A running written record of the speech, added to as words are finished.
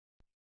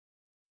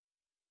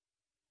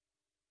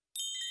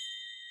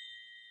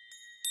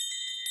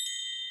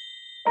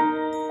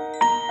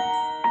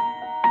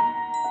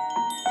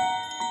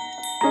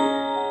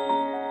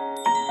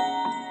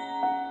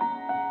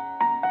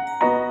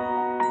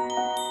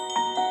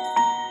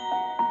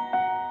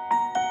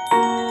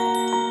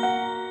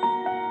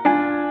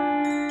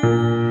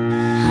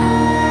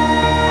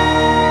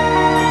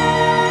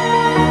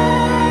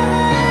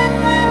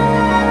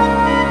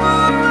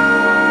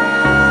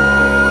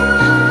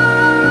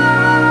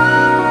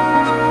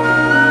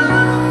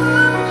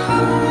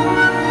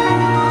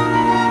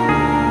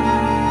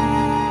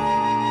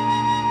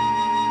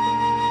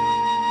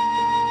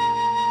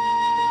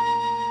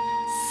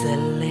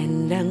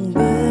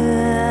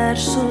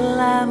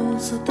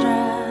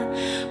sutra,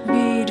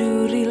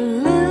 biduri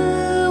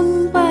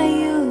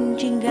lempayung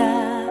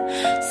jingga,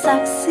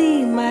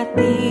 saksi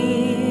mati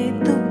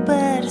itu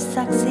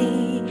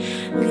bersaksi,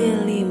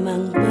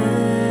 gelimang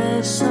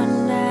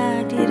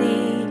pesona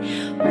diri,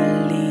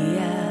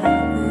 belia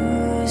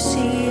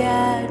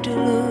usia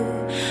dulu,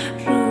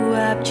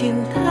 ruap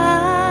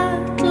cinta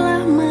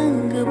telah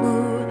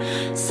menggebu,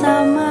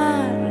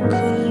 samar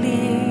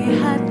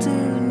kulihat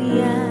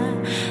dunia,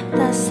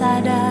 tak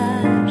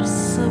sadar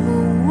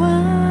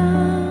semua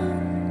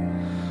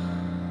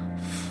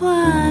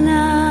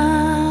fana.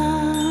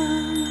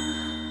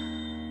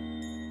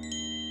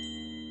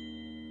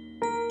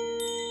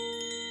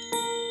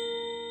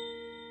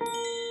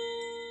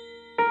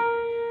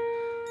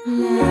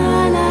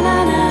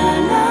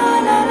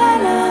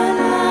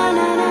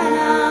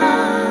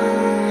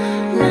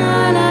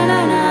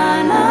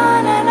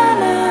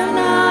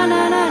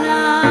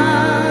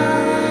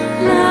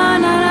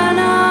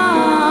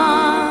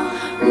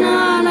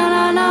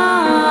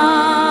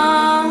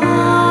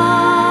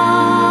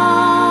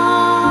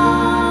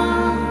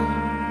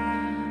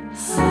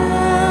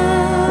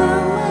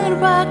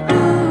 Semerbak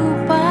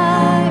dupa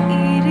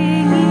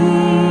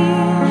iringi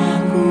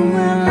ku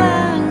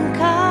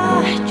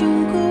melangkah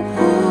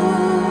jungkupu,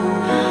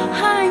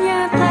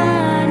 hanya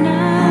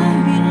tanah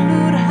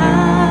bilur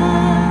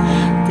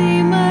hati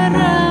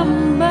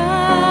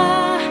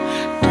merambah,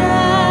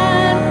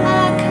 dan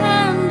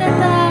akan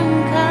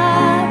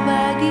datangkah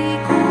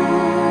bagiku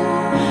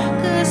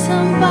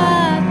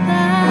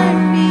kesempatan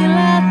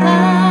bila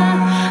tak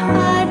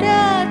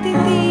ada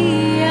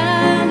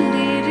titian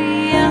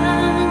diri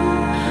yang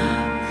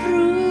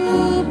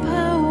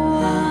rupawan.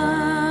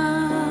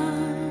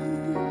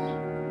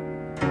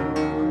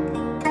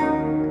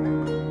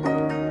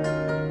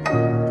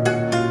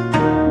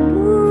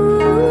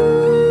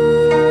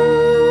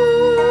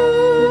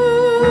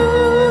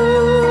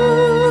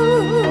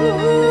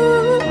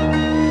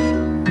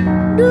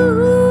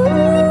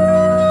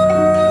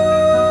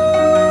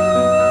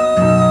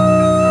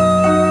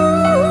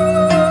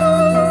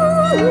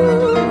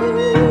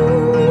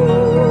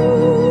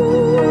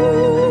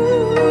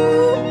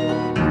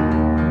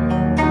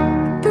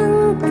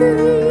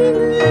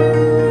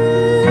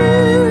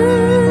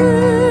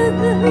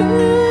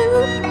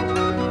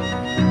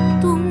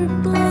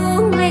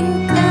 Tungtung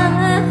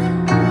lengkah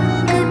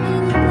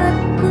kening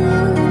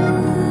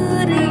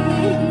paturi,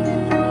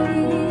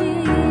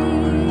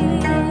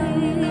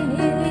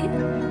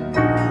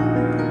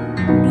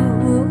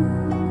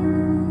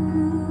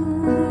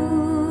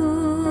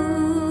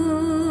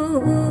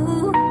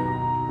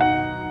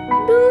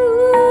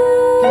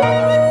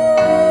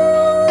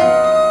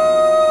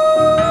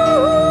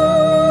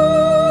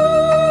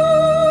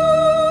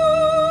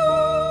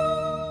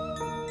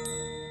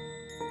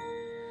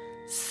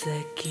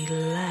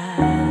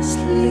 sekilas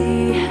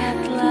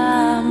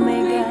lihatlah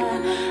mega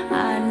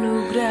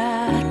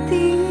anugerah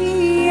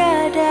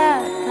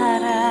tiada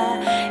tara,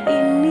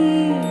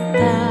 ini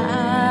tak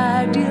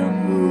adil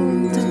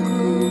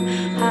untukku,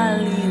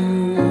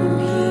 halimun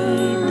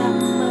hitam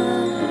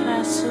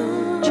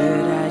merasuk,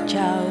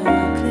 jeracau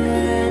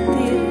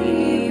ketir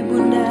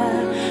ibunda,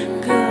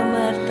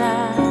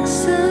 gemertak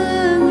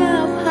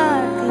sengap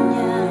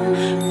hatinya,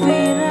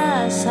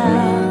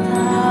 firasat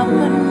tak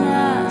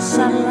pernah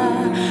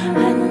salah,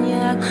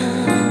 hanya ku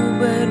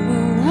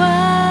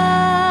berbuat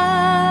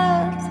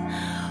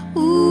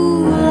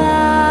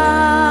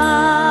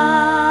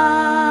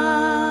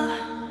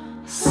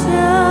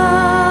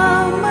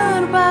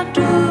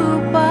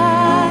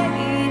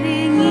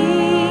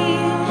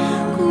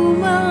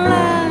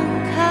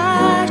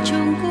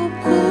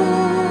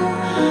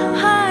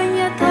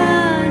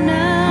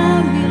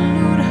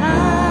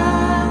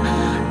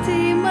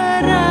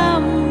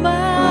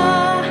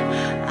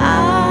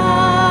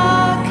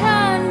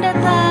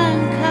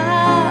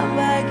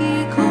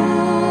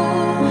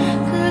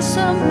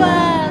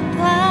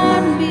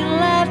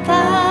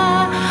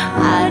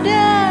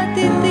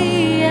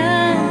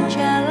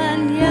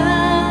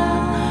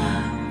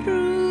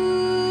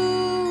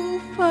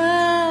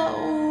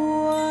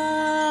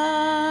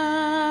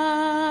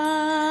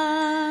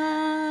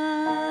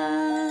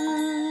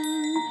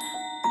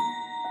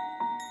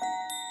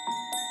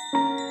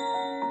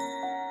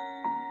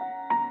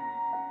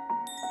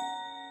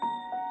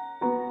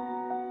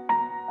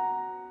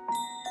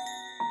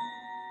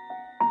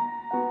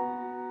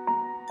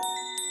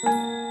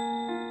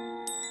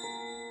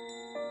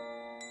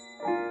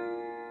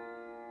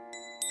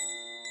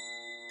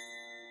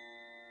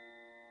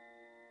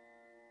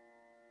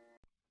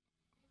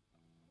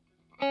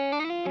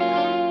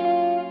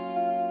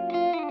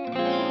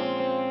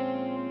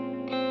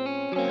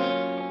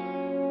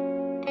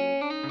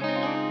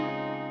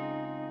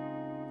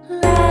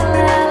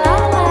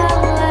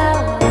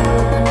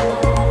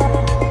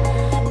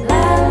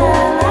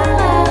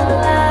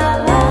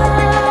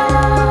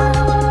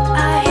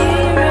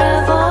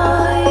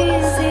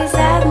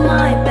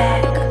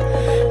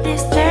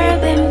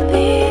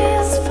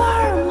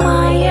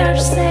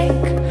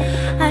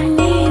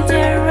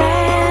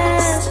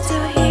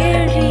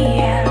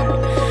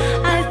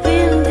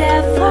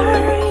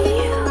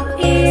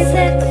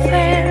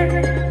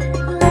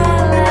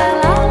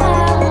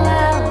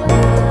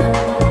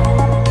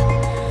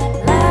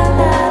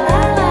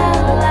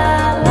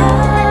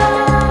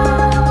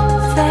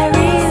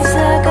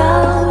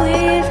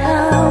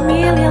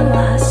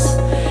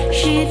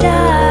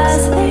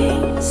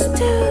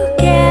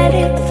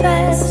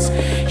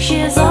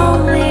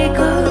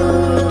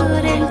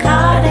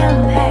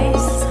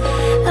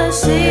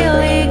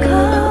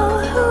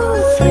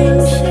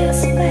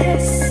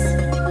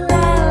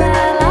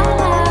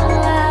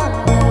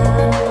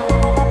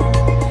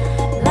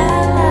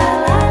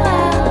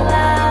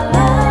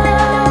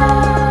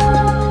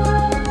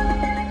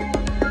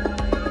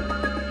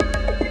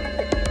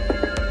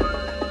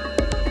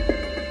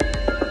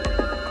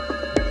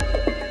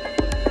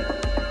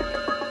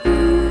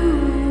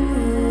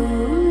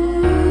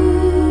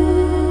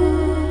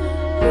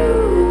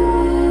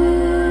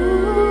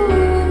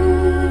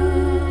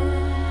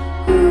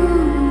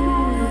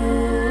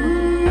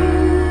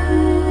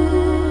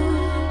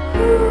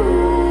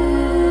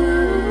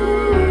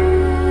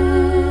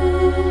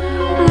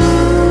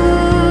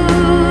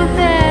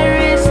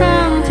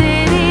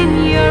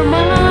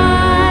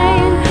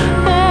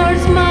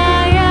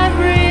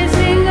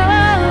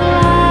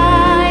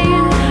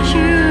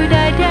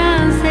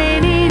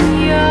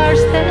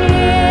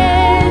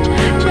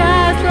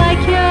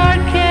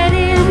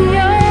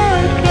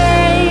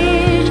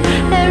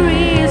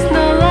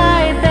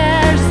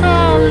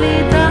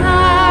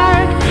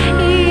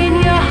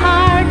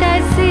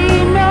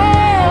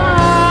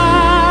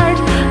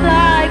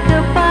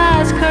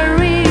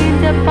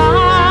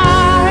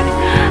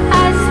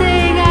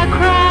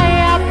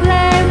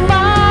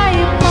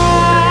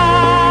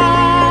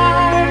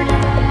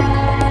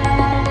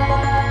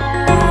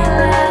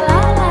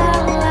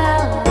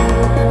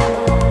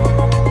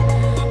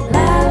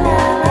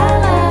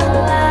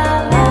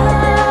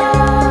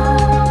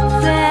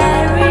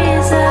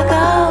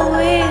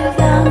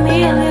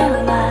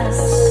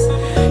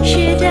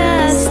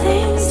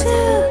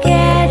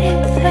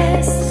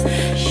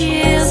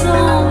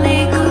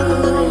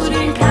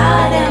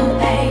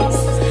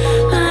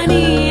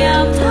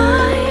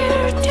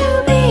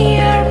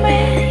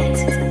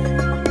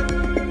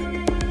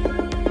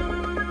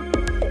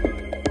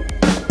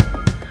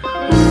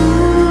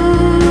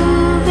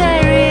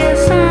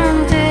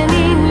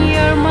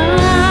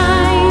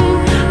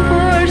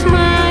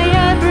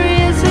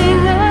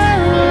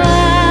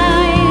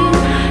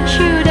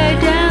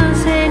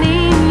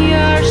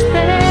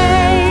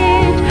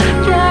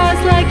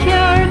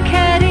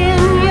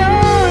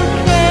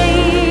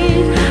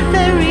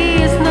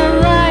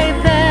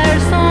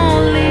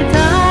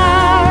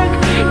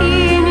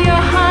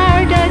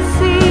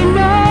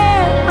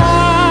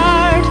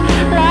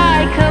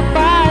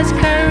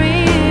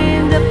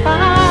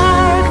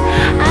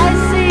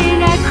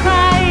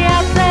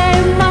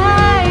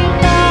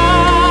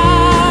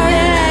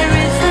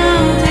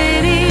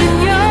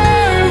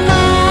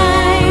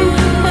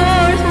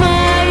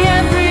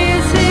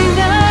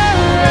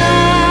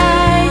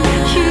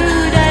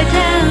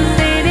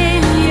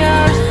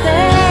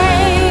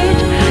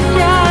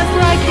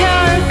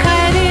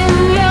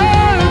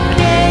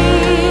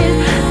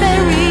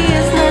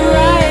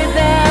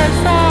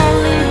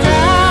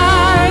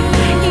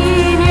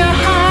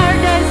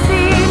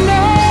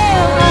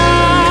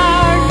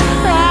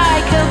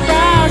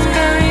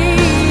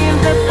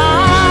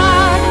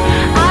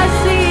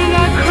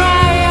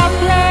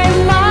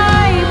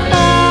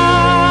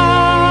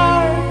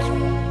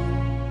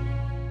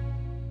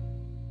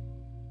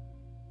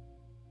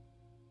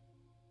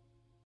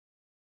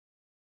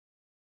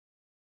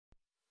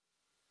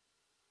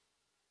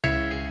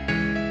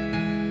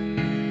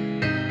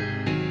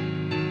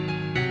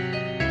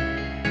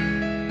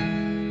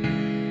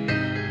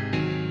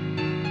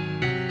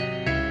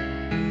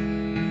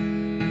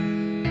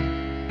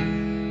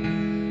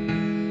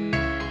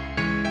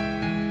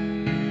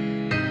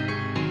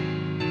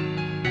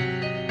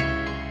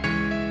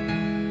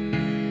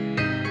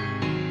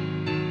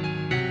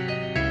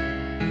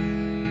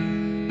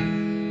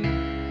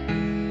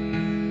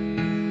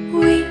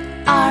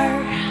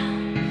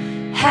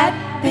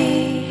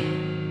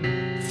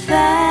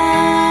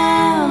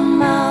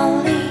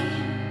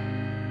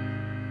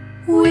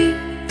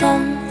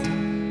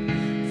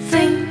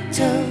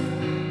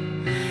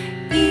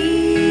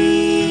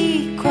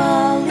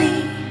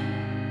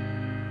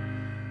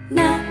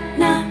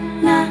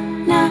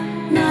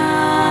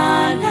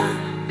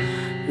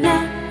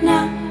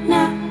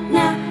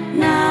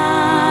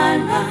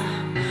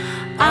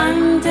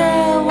I'm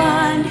the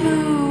one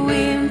who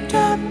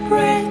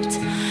interprets.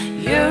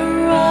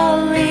 You're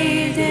all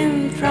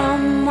eating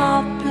from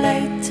a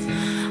plate.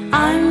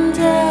 I'm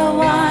the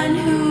one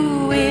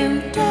who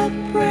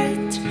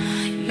interprets.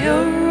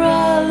 You're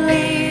all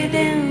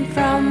eating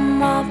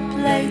from a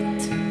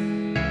plate.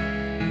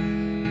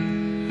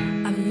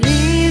 I'm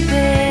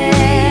leaving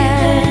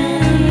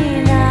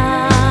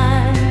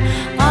an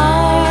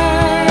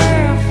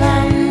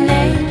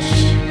orphanage.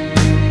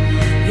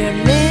 You're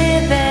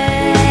living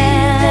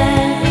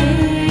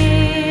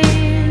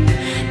in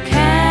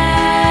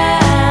Cambridge.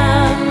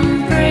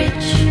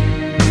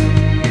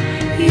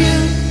 You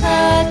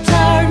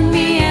turned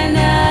me and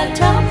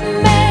adopted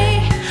me.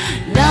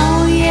 Now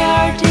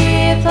you're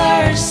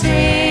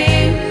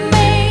divorcing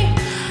me.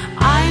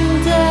 I'm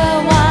the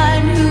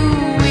one who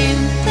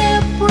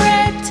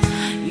interprets.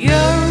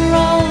 You're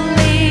all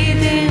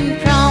eating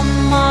from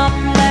a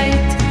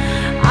plate.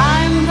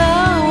 I'm the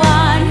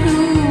one who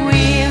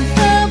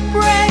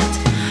interprets.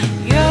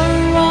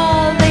 You're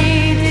all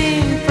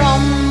eating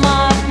from a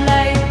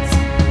plate.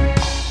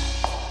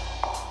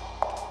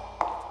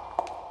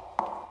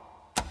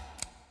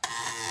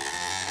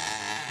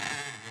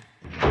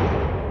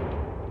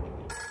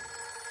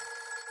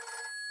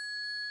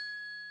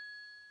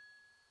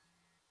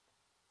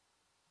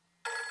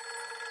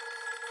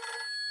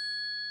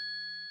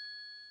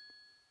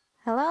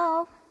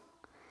 Hello?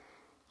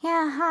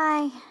 Yeah,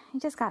 hi. I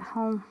just got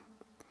home.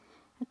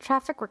 The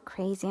traffic were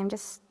crazy. I'm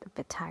just a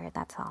bit tired,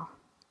 that's all.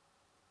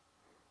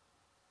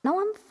 No,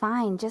 I'm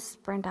fine.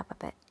 Just burned up a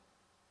bit.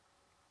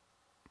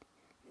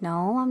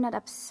 No, I'm not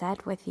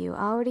upset with you.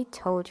 I already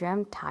told you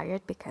I'm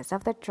tired because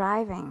of the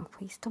driving.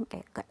 Please don't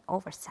get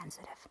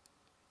oversensitive.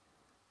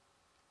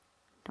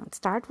 Don't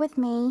start with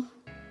me.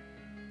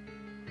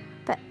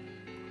 But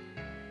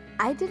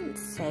I didn't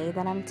say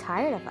that I'm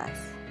tired of us.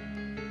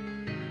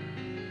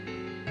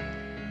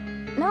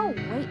 No,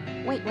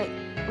 wait.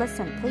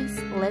 Listen,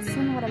 please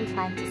listen what I'm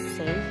trying to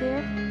say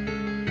here.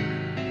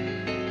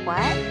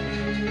 What?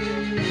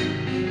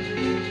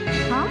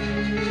 Huh?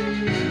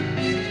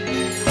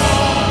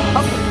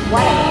 Okay,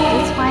 whatever.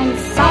 Please find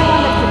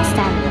someone that could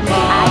stand with me.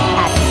 I've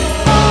had it.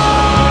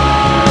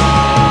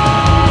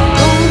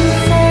 Don't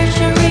search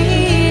a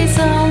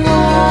reason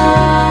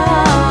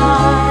why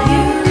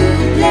you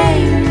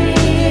blame me.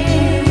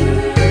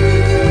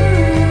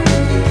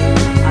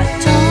 I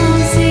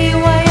don't see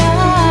why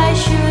I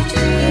should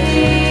feel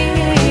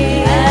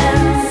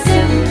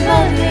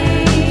sympathy.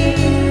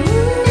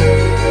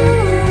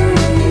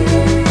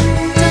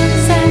 Don't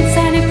send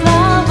any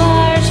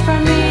flowers from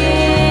me,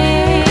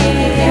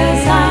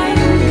 'cause I'm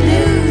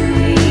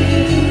gloomy.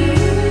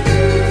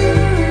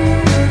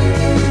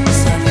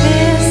 So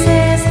this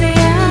is the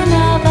end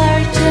of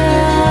our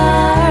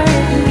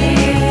journey.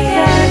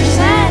 There's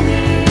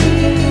any,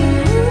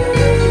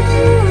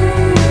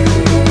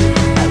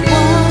 I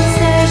won't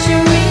search a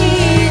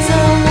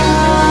reason why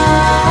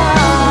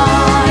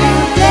you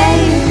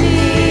blame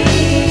me.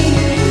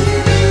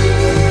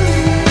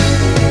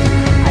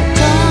 I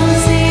don't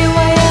see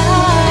why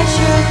I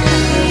should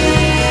feel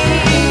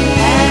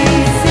any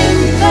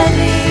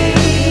sympathy.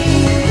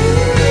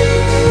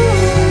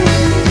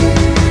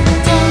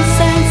 Don't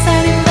send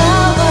any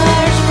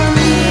flowers for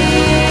me,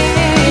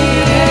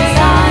 'cause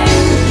I'm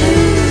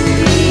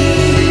gloomy.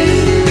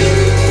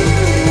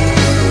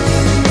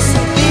 So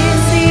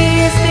this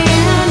is the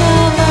end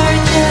of our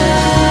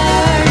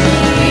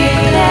journey. If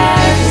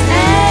there's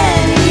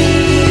any.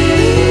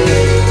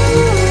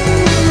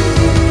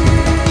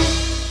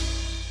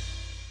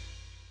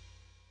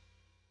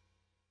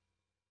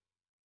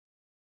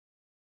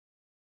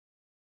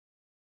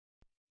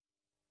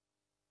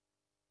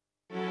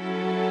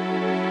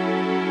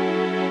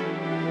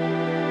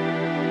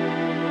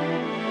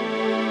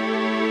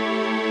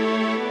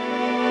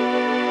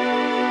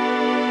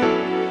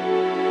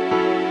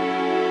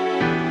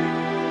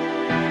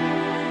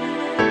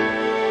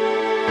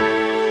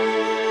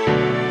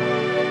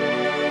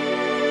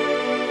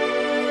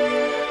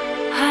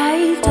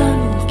 I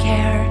don't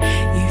care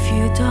if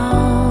you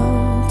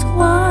don't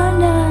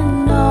wanna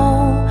know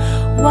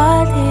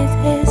what it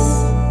is,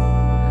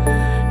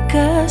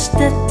 'cause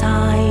the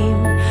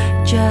time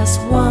just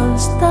won't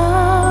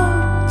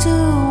stop to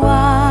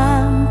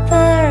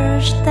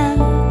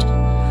understand.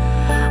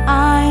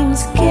 I'm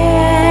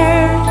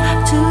scared,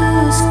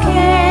 too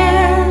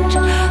scared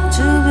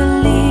to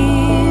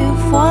believe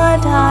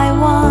what I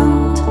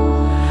want.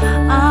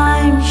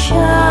 I'm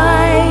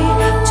shy,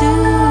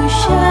 too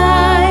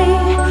shy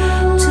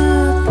to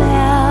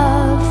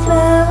tell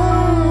the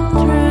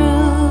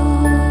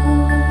truth.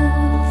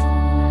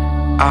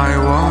 I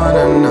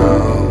wanna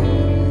know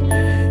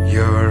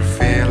you're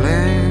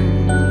feeling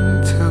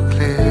too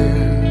clear.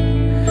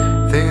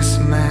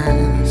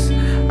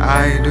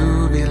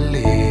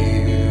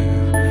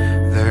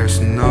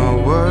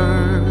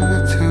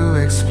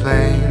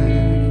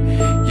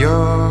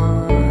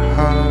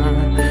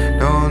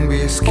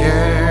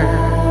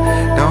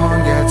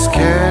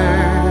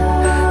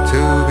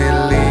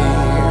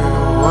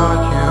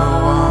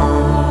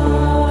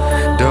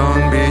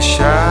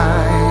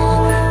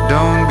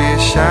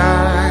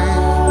 shy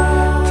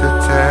to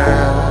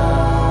tell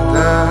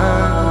the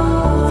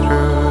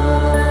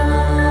truth.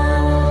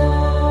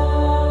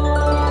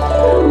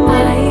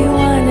 I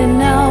wanna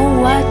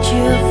know what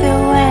you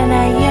feel when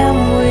I am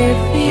with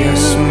you.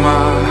 Yes,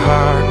 my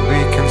heart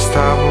beats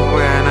stop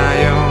when I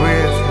am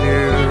with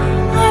you.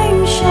 I'm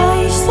shy,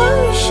 so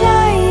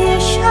shy,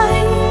 shy,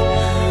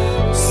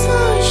 so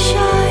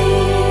shy.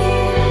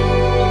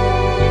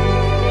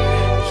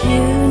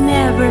 You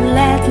never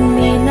let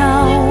me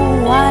know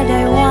what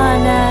I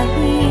wanna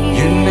hear.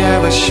 You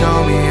never show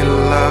me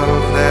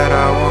love that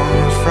I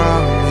want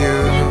from you.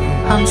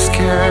 I'm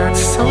scared,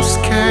 so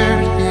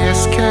scared, yeah,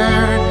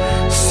 scared,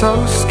 so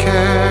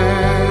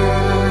scared.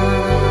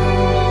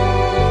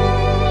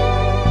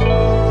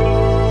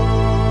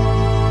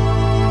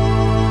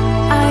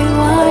 I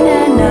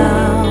wanna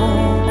know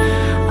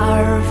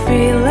our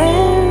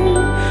feeling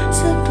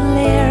to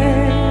clear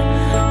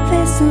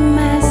this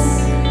mess.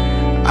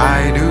 I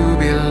do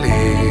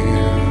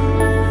believe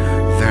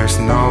there's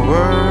no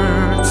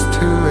words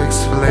to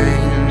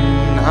explain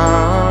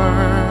our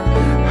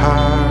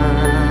heart.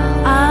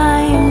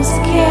 I'm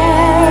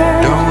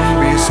scared. Don't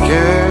be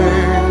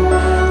scared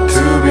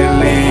to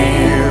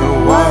believe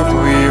what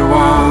we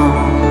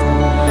want.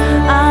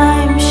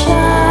 I'm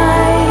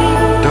shy.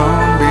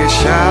 Don't be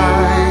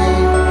shy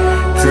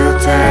to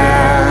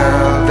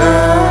tell the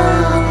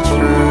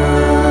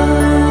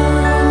truth.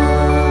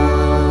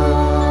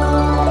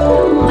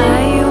 I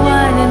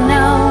wanna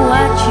know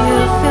what you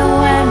feel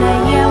when I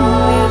am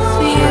with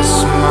you. Yes,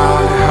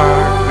 my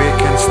heart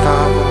beats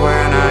stop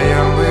when I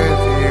am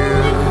with you.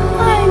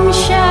 I'm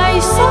shy,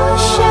 so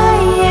shy,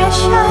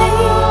 shy,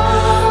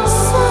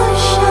 so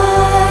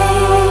shy.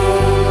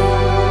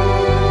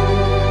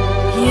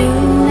 You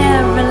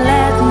never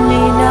let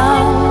me know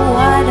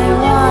what I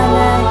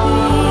wanna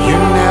hear. You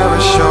never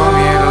show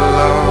me the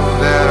love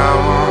that I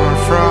want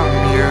from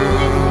you.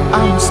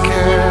 I'm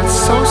scared,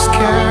 so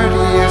scared,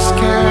 yeah,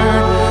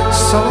 scared,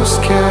 so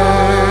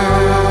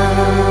scared.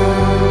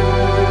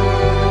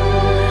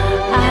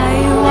 I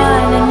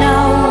wanna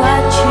know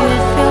what you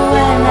feel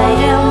when I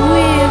am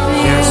with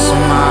you. Yes,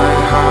 my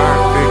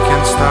heart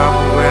beats stop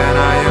when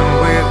I am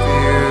with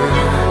you.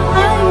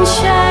 I'm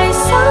shy,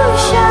 so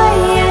shy,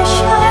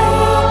 shy,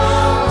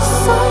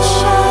 so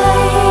shy.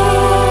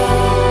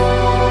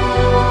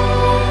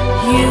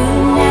 You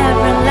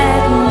never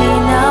let me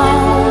know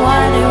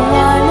what I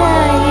wanna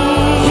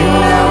hear. You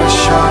never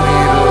show me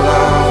the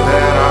love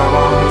that I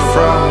want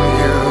from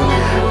you.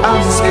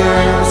 I'm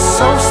scared,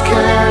 so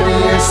scared,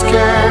 yeah,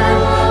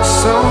 scared,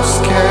 so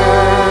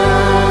scared.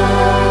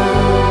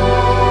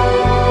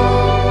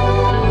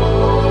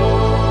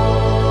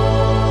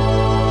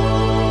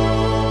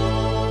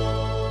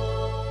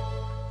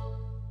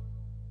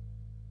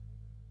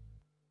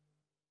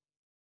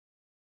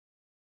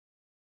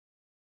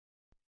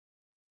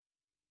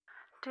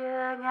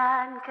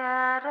 Dengan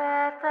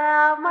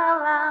kereta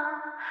malam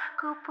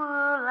ku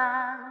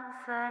pulang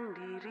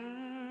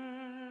sendiri,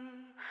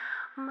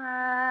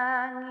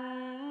 mengikuti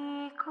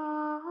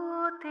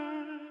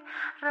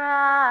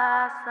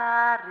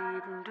rasa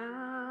rindu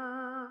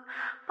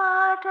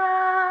pada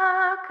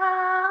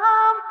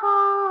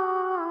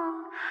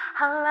kampung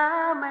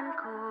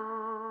halamanku,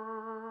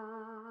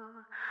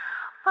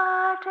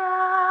 pada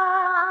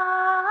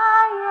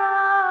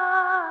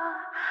ayah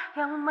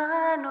yang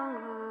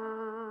menunggu,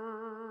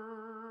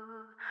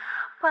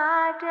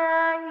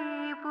 pada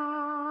ibu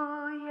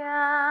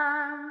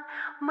yang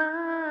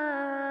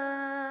mengasihiku.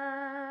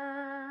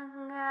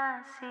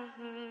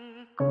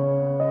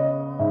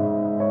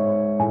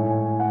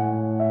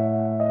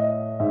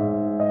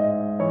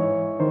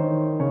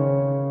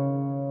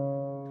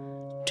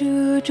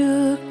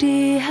 Duduk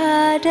di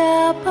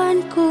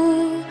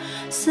hadapanku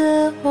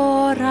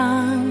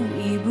seorang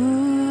ibu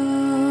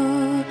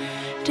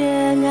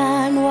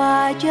dengan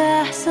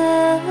wajah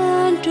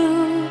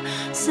sendu,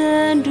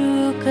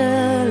 sendu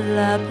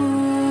kelabu,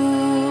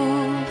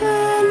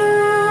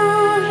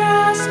 penuh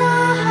rasa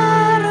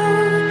haru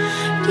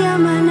dia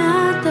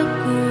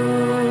menatapku,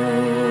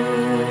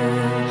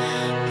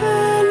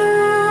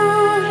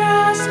 penuh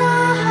rasa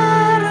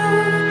haru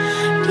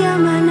dia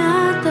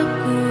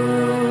menatapku,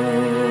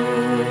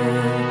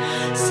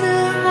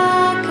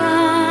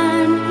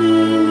 seakan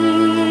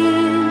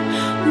ingin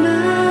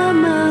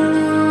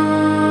memeluk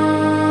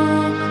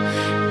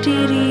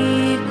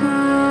diriku.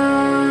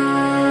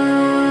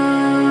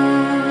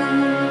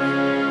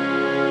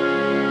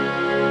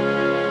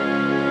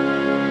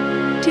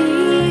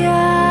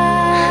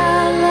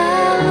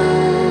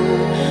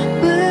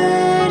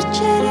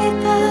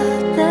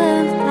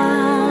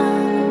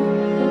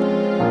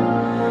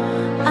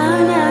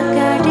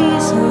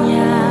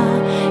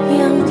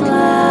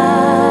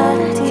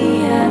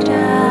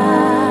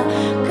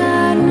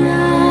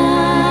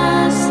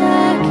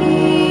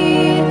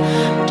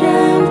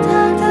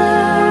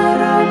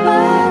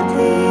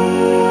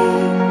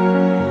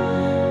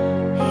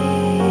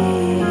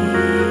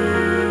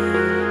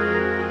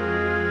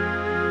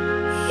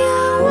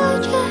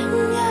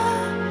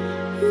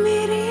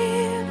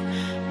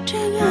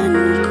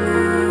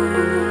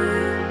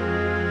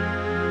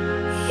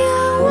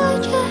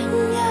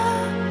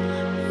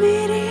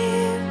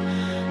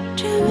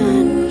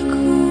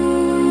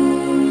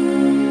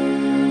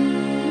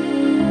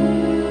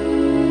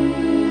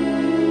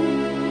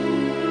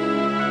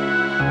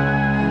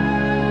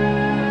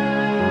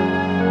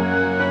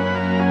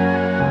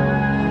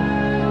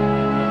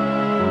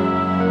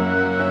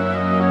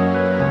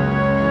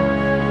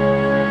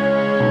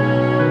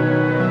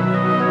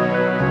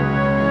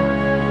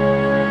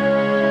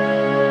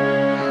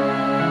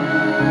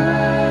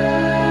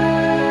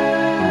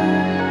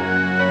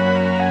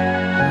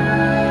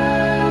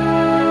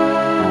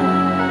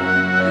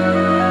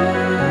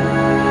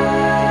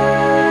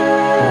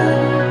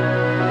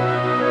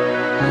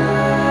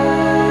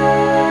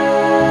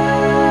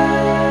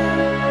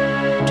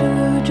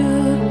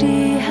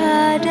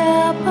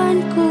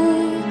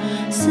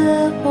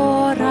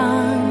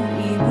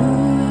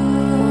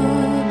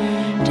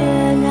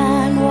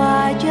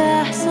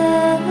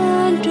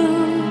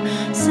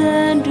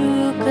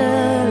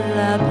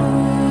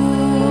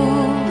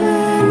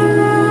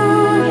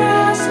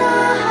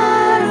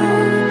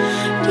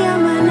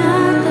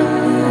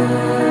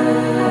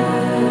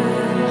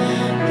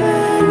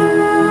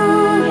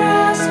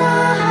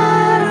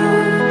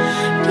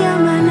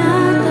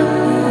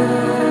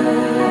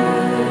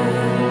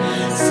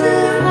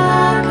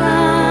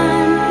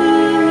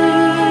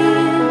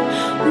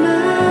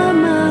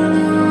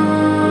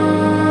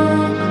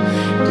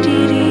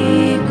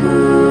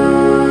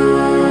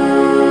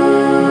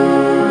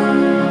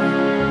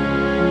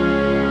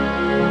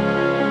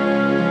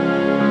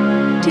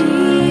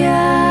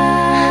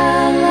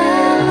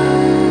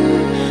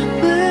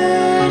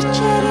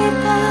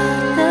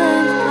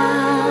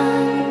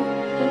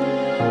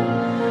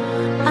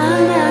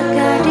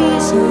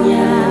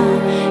 wajahnya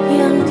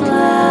yang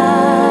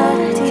telah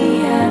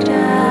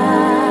tiada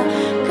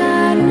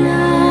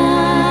karena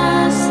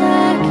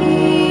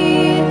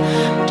sakit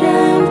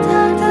dan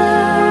tak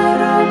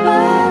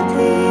terobati.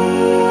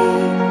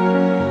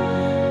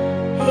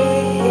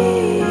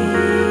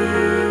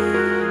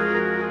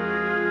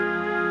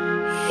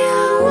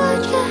 Yang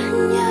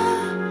wajahnya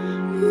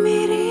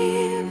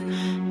mirip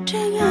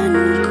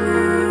denganku,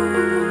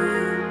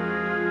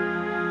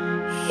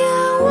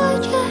 yang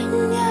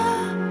wajahnya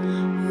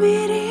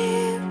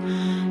mirip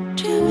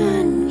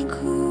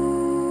denganku.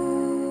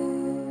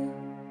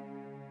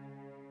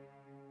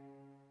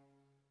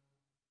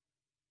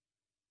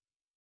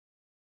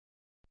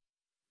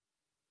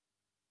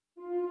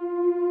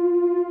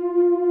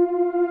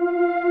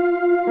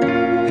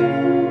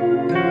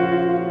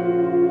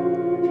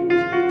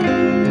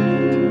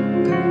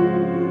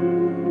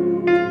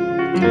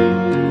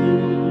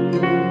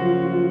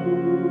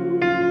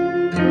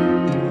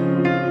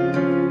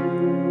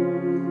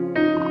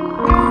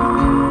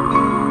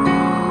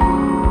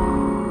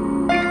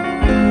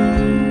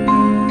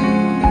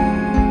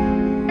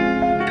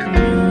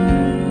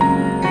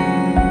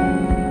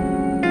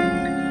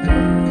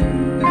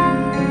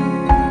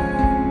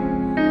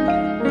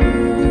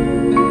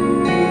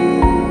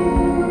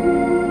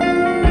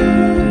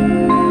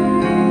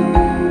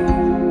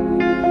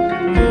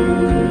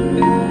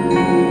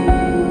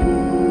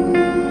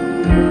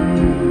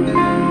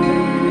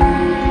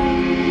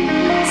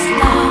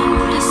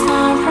 Stop the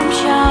sun from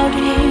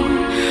shouting,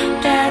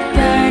 that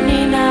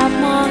burning up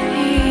my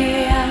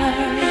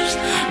ears.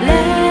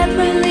 Let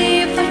me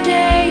live a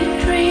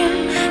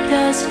daydream,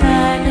 those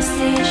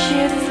fantasies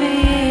she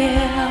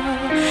feel.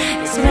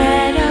 It's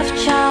made of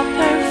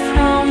chopper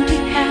from the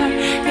air,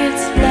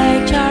 it's black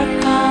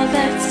charcoal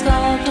that's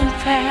golden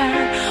fair.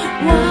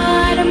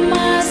 What am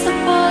I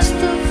supposed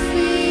to feel?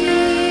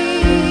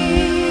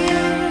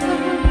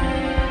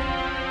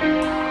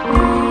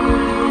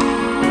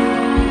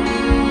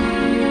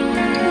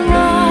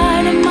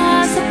 What am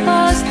I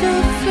supposed to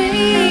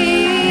feel?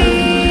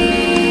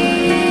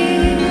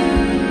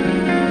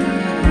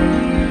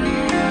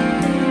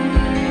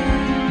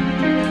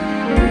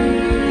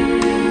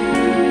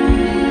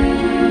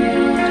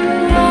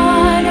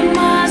 What am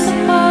I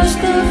supposed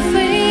to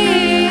feel?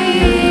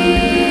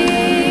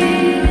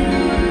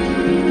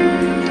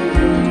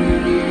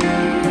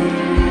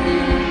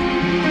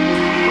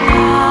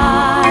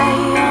 I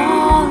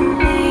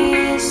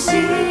only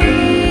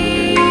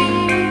see,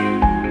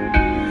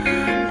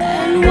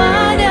 and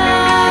what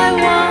I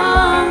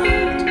want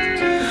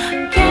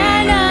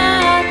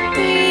cannot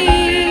be.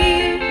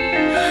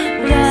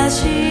 Does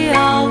she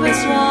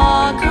always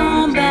walk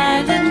on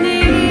bended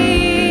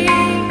knees?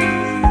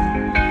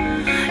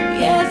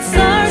 Yet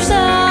soars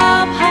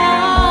up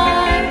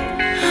high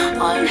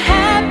on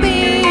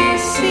happy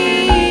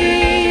seas.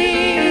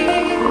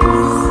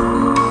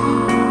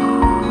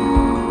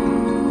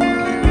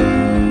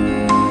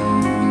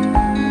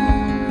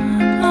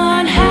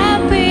 On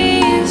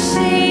happy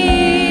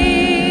seas.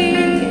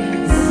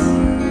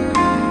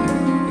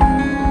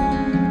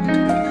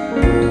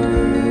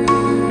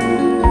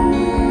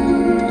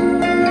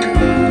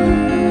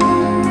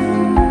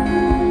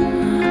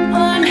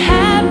 On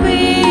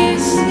happy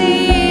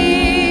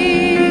seas.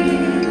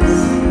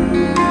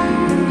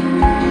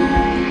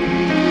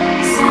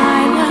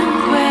 Silent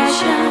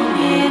question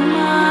in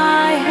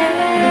my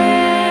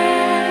head.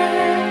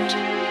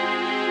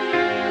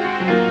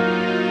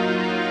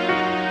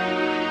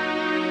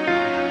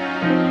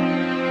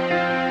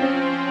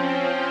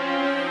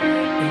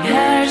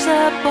 There's a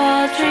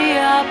poetry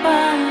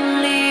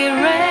openly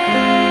read.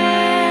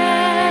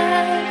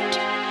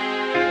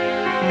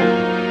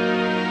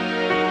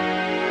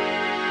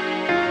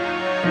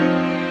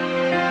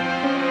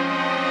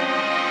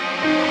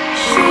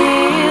 She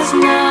is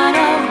not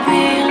a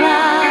being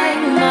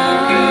like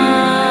mine.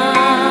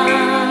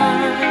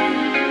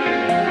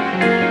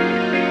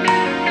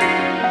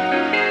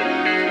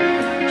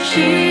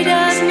 She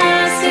does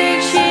not seek,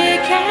 she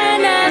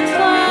cannot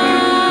find.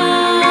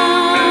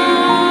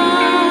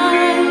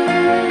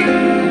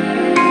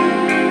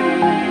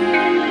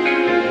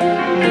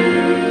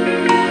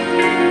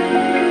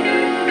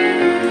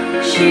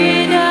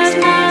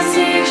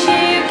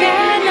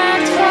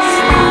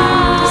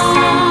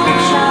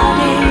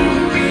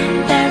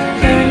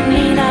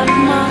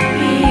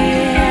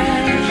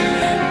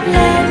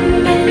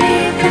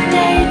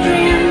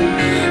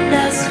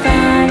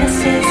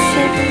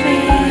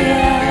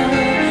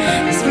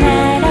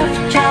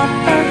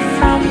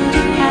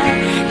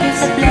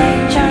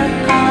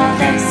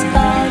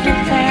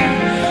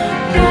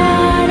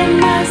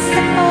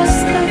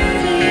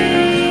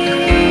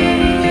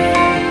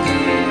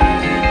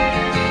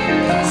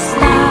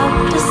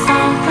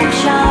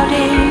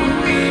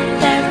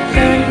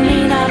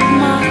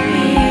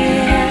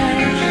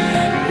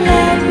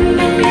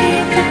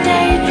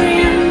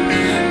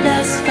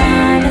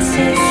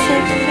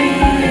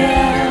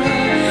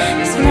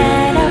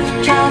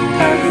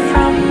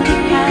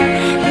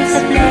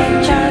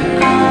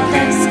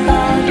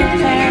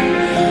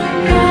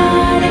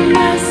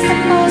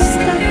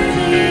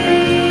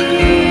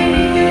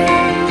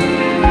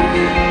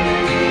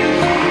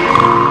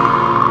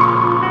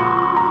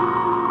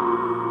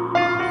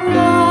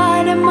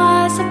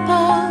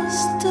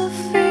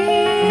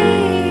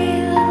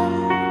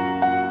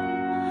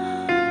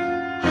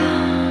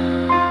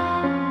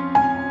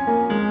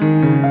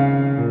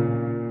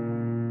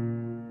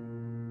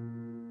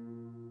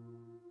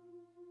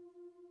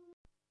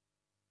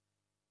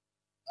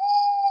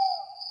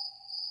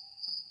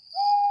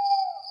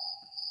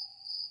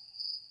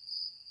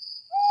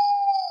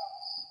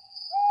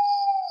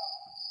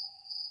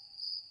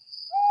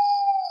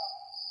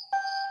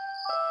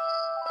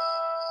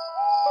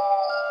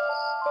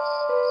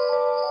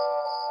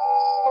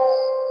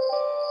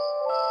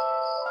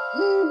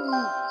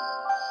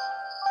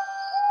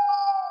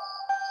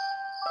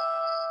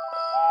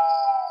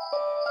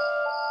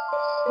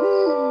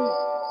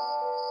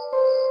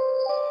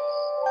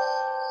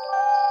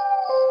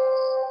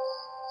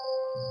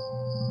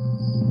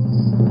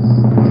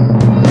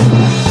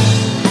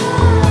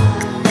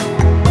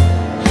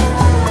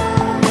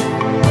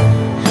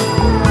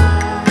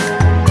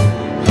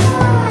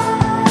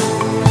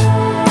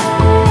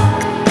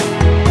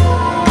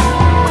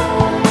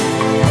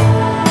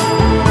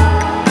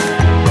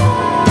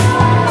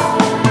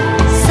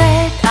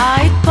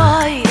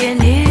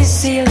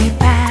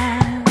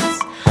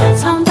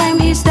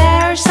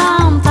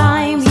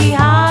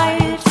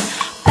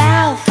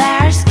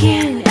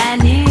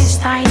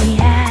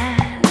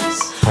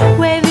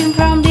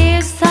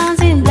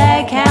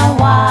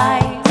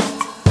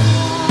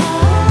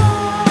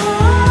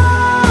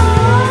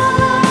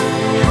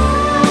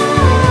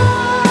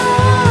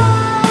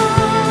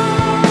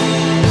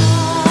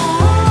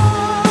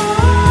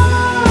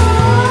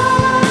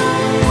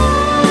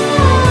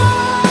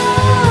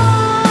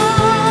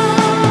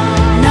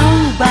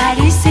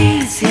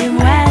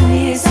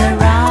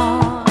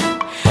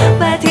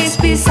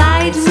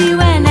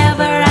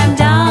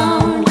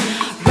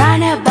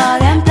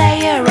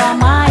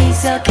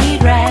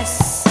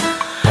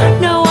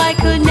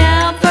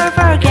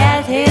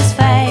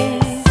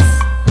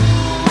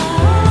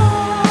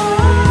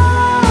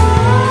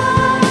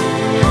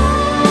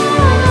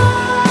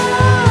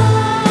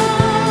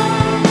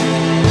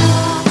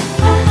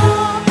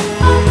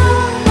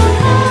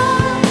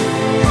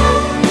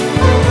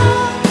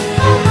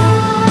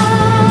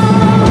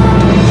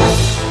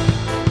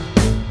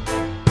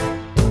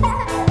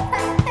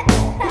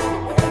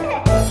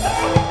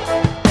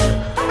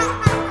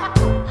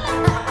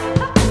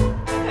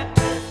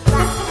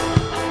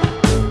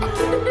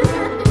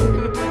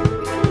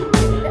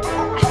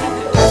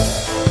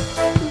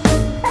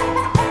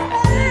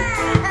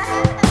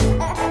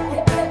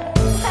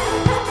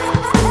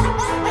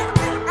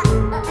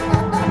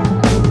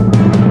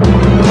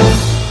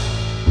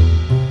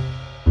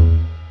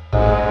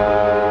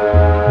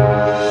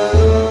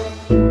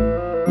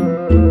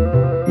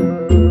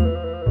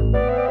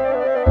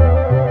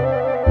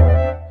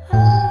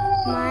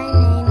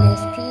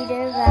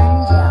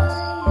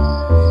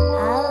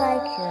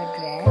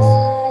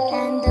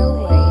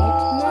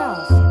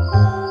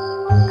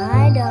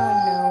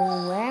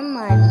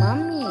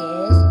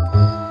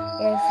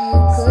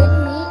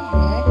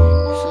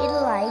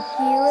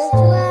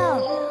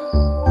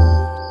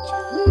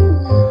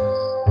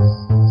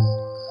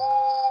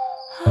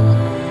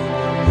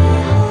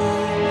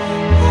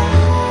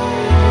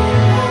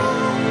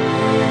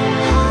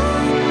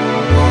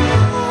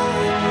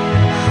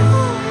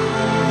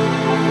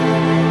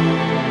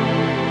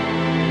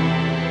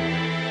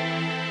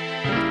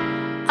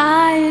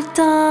 I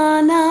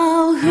don't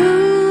know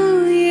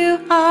who you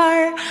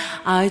are.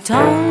 I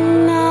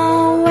don't know